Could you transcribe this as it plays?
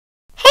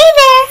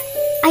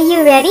Are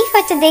you ready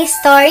for today's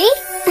story?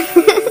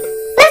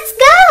 Let's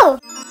go!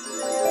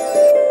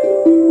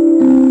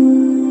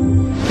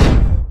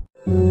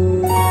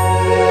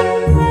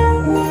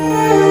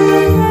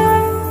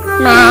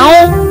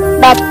 My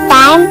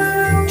bedtime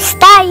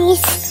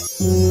stories.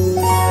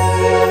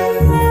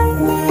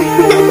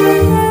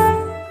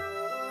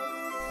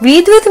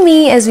 Read with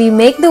me as we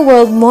make the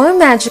world more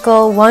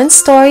magical, one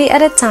story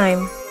at a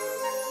time.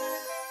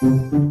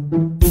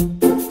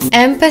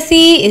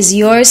 Empathy is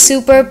Your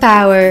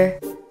Superpower,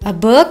 a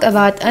book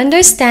about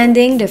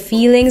understanding the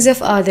feelings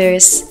of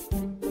others.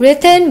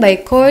 Written by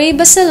Cori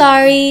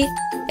Bussolari,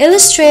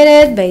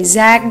 illustrated by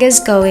Zach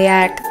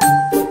Gazkowiak.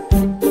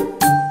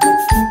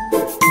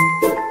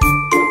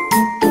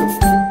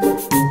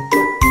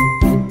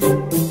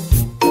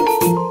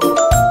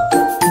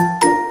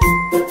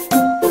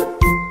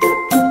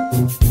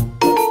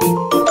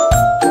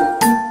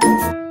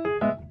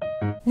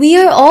 We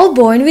are all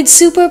born with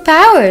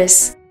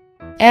superpowers.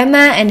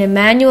 Emma and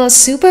Emmanuel's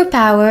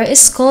superpower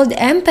is called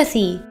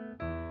empathy.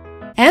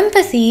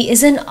 Empathy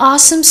is an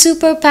awesome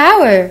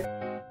superpower.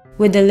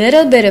 With a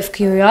little bit of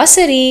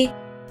curiosity,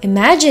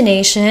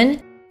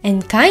 imagination,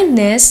 and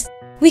kindness,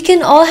 we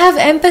can all have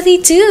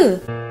empathy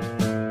too.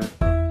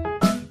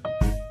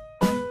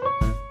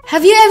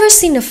 Have you ever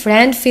seen a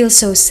friend feel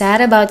so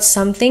sad about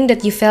something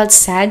that you felt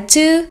sad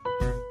too?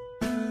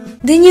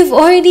 Then you've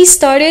already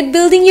started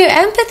building your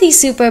empathy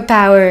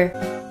superpower.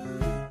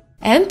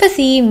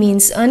 Empathy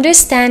means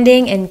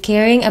understanding and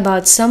caring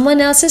about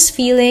someone else's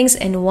feelings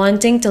and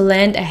wanting to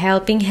lend a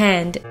helping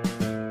hand.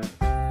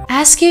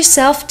 Ask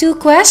yourself 2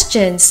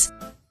 questions.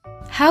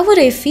 How would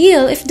I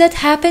feel if that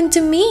happened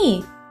to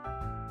me?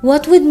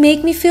 What would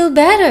make me feel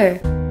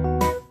better?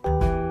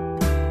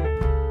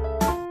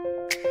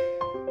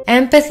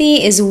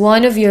 Empathy is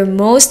one of your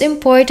most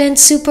important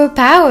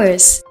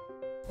superpowers.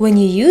 When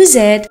you use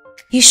it,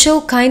 you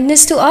show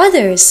kindness to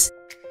others.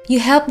 You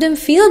help them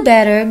feel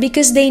better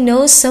because they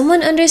know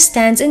someone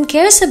understands and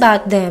cares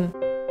about them.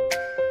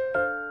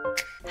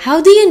 How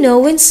do you know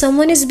when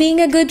someone is being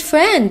a good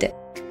friend?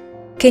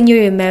 Can you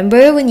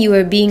remember when you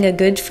were being a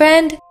good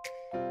friend?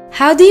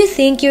 How do you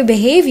think your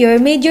behavior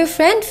made your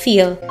friend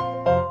feel?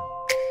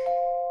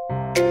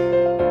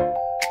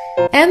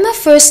 Emma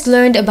first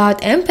learned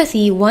about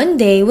empathy one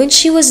day when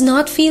she was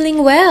not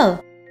feeling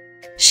well.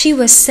 She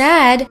was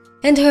sad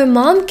and her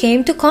mom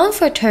came to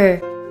comfort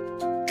her.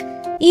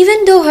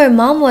 Even though her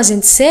mom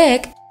wasn't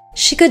sick,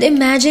 she could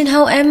imagine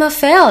how Emma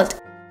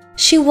felt.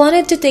 She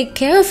wanted to take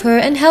care of her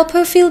and help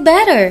her feel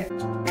better.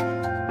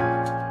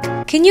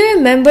 Can you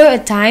remember a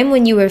time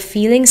when you were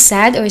feeling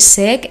sad or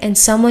sick and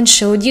someone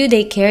showed you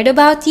they cared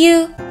about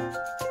you?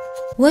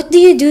 What do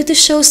you do to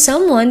show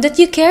someone that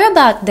you care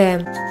about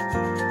them?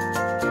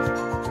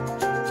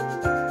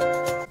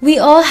 We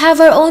all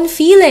have our own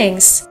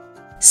feelings.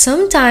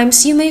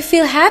 Sometimes you may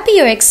feel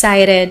happy or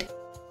excited.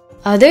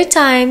 Other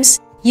times,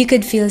 you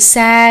could feel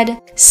sad,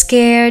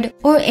 scared,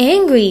 or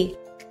angry.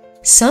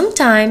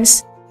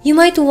 Sometimes, you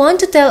might want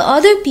to tell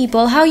other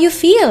people how you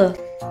feel.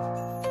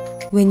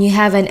 When you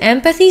have an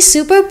empathy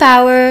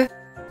superpower,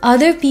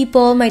 other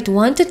people might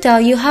want to tell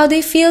you how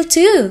they feel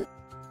too,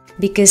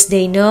 because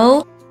they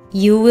know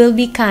you will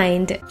be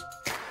kind.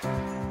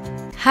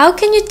 How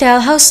can you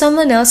tell how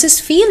someone else is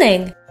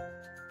feeling?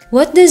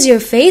 What does your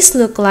face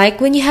look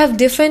like when you have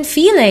different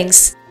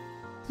feelings?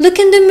 Look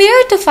in the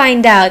mirror to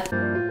find out.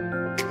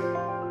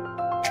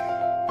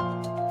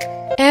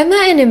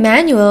 Emma and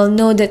Emmanuel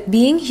know that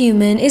being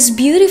human is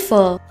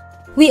beautiful.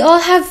 We all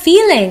have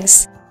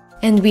feelings,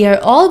 and we are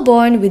all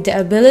born with the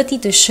ability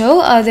to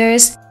show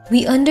others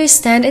we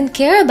understand and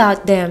care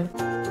about them.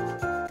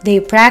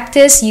 They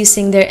practice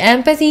using their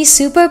empathy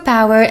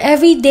superpower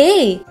every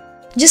day,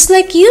 just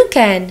like you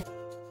can.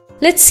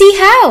 Let's see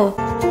how!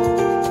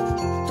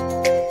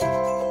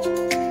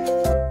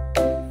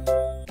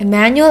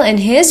 Emmanuel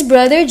and his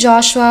brother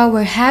Joshua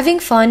were having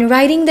fun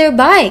riding their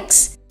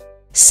bikes.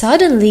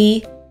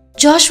 Suddenly,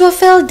 Joshua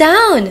fell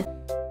down.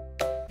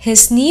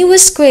 His knee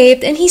was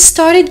scraped and he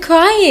started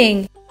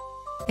crying.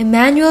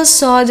 Emmanuel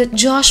saw that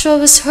Joshua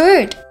was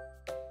hurt.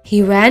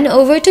 He ran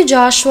over to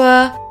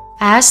Joshua,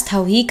 asked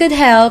how he could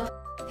help,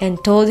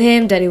 and told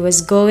him that it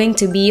was going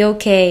to be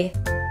okay.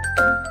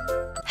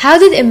 How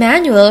did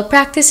Emmanuel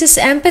practice his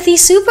empathy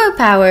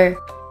superpower?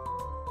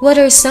 What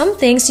are some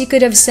things you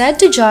could have said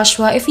to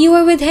Joshua if you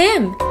were with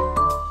him?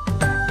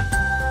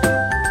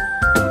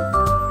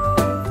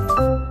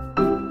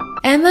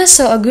 Emma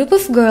saw a group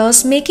of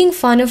girls making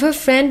fun of her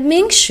friend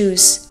Ming's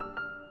shoes.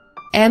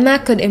 Emma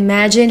could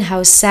imagine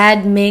how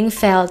sad Ming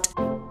felt.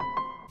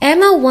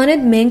 Emma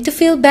wanted Ming to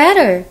feel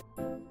better.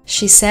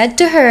 She said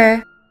to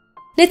her,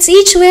 "Let's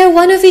each wear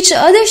one of each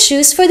other's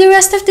shoes for the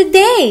rest of the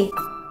day."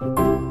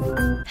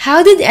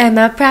 How did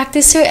Emma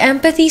practice her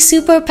empathy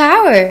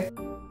superpower?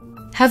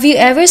 Have you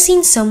ever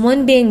seen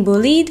someone being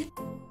bullied?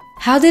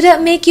 How did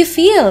that make you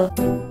feel?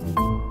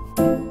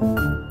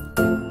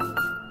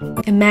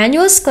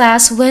 Emmanuel's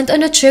class went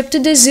on a trip to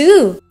the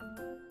zoo.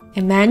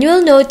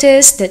 Emmanuel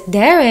noticed that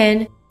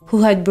Darren,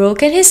 who had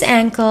broken his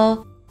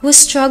ankle, was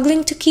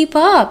struggling to keep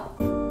up.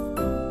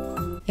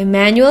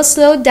 Emmanuel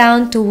slowed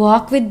down to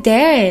walk with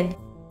Darren.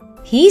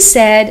 He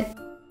said,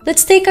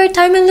 "Let's take our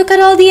time and look at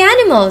all the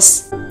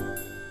animals."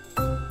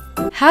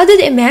 How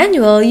did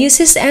Emmanuel use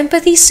his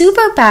empathy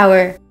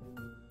superpower?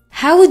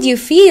 How would you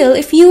feel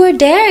if you were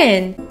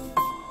Darren?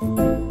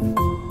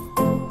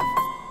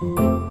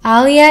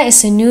 Alia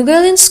is a new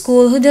girl in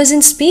school who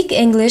doesn't speak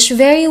English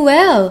very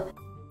well.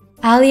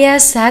 Alia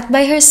sat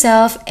by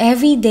herself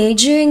every day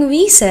during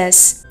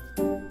recess.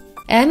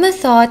 Emma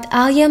thought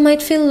Alia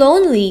might feel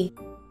lonely.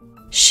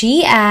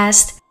 She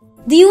asked,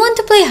 "Do you want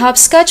to play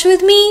hopscotch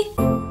with me?"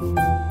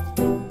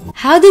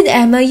 How did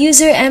Emma use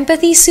her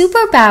empathy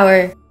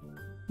superpower?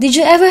 Did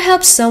you ever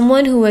help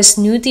someone who was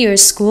new to your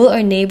school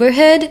or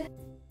neighborhood?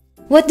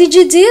 What did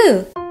you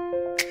do?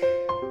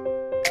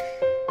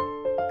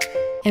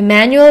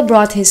 Emmanuel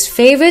brought his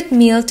favorite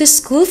meal to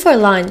school for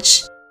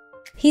lunch.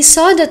 He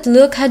saw that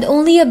Luke had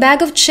only a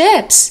bag of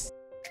chips.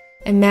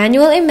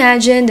 Emmanuel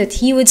imagined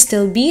that he would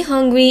still be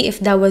hungry if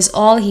that was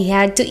all he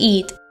had to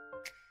eat.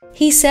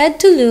 He said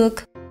to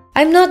Luke,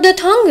 "I'm not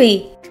that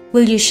hungry.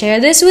 Will you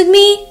share this with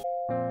me?"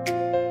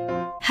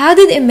 How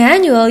did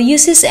Emmanuel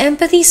use his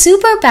empathy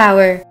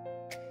superpower?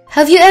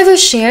 Have you ever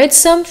shared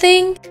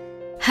something?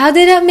 How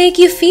did that make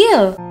you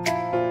feel?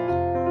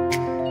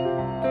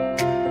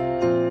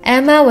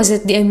 Emma was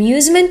at the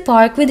amusement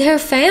park with her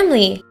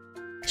family.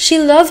 She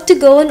loved to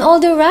go on all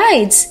the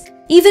rides,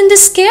 even the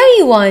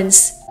scary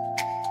ones.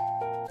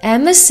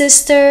 Emma's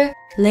sister,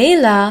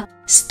 Layla,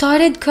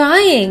 started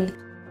crying.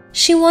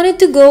 She wanted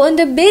to go on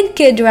the big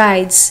kid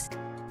rides,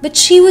 but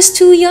she was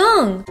too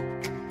young.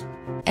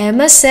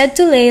 Emma said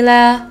to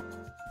Layla,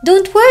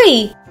 "Don't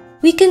worry,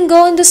 we can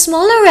go on the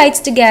smaller rides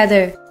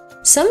together.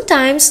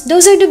 Sometimes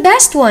those are the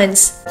best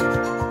ones."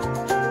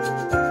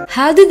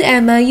 How did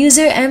Emma use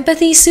her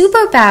empathy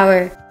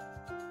superpower?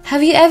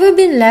 Have you ever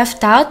been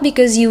left out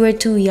because you were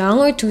too young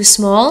or too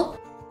small?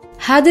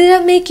 How did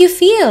that make you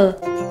feel?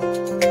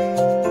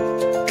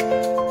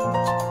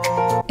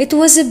 It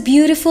was a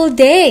beautiful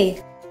day,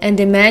 and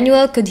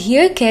Emmanuel could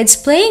hear kids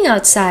playing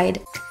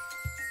outside.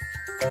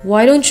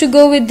 "Why don't you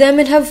go with them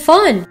and have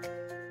fun?"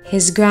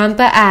 his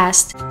grandpa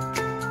asked.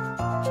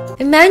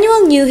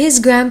 Emmanuel knew his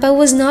grandpa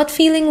was not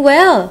feeling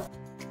well.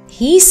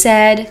 He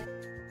said,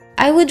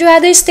 "I would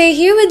rather stay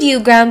here with you,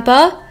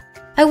 Grandpa.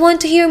 I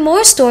want to hear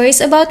more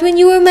stories about when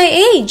you were my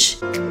age."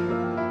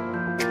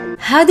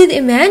 How did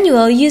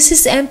Emmanuel use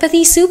his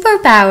empathy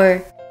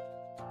superpower?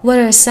 What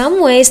are some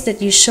ways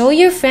that you show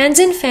your friends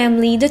and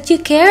family that you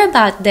care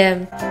about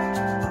them?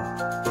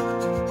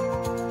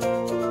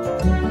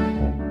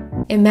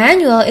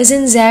 Emmanuel is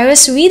in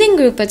Zara's reading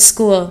group at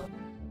school.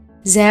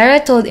 Zara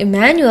told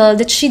Emmanuel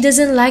that she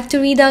doesn't like to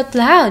read out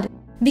loud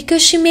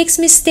because she makes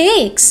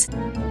mistakes.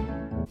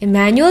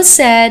 Emmanuel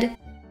said,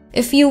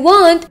 "If you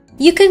want,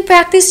 you can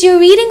practice your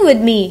reading with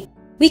me.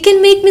 We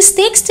can make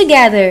mistakes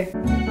together."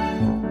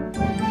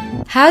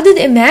 How did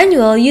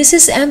Emmanuel use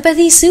his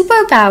empathy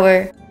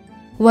superpower?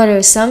 What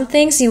are some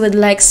things you would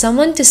like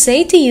someone to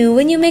say to you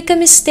when you make a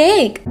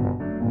mistake?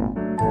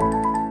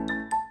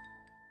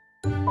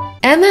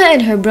 Emma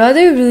and her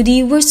brother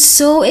Rudy were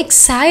so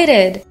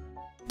excited.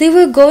 They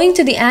were going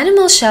to the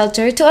animal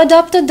shelter to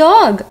adopt a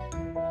dog.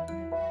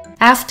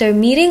 After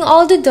meeting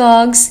all the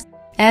dogs,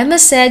 Emma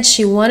said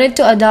she wanted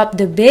to adopt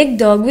the big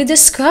dog with the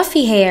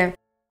scruffy hair.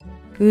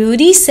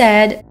 Rudy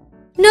said,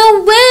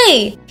 "No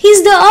way!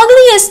 He's the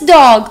ugliest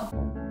dog!"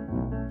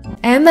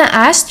 Emma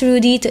asked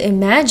Rudy to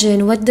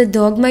imagine what the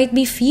dog might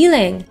be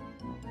feeling.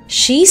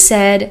 She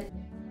said,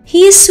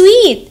 "He is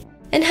sweet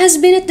and has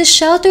been at the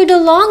shelter the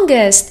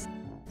longest.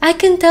 I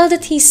can tell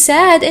that he's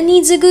sad and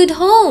needs a good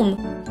home."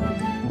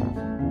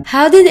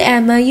 How did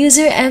Emma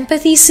use her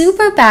empathy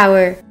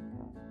superpower?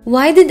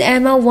 Why did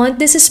Emma want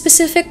this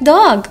specific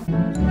dog?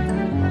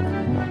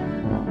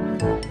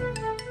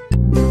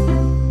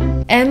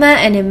 Emma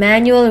and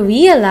Emmanuel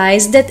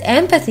realized that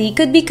empathy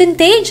could be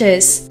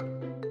contagious.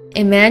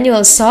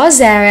 Emmanuel saw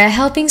Zara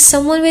helping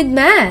someone with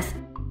math.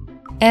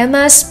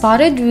 Emma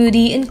spotted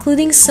Rudy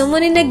including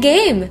someone in a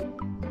game.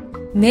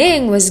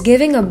 Ming was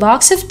giving a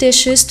box of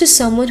tissues to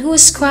someone who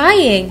was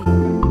crying.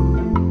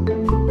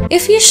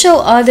 If you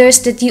show others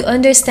that you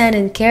understand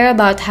and care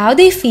about how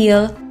they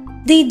feel,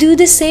 they do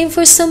the same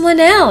for someone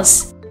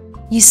else.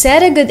 You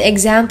set a good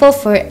example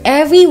for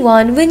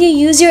everyone when you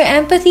use your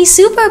empathy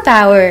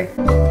superpower.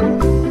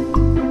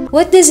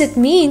 What does it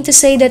mean to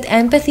say that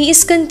empathy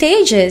is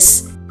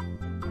contagious?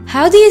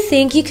 How do you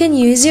think you can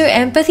use your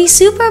empathy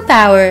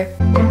superpower?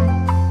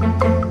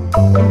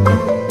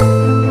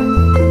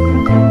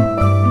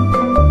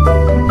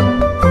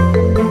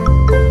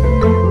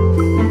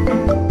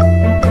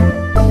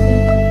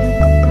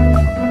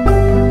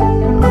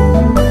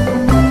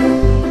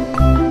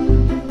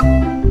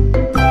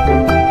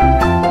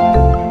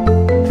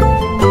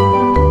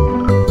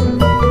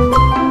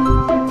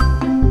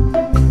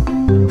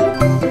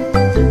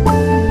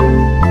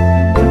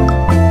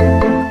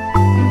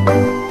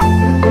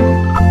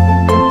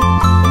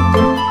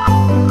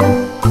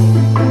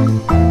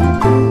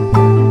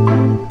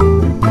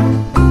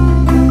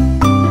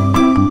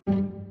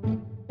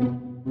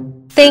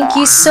 thank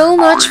you so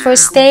much for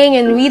staying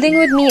and reading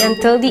with me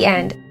until the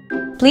end.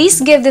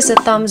 Please give this a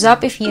thumbs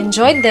up if you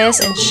enjoyed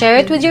this and share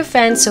it with your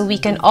friends so we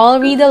can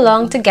all read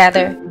along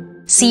together.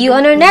 See you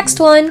on our next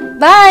one.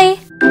 Bye!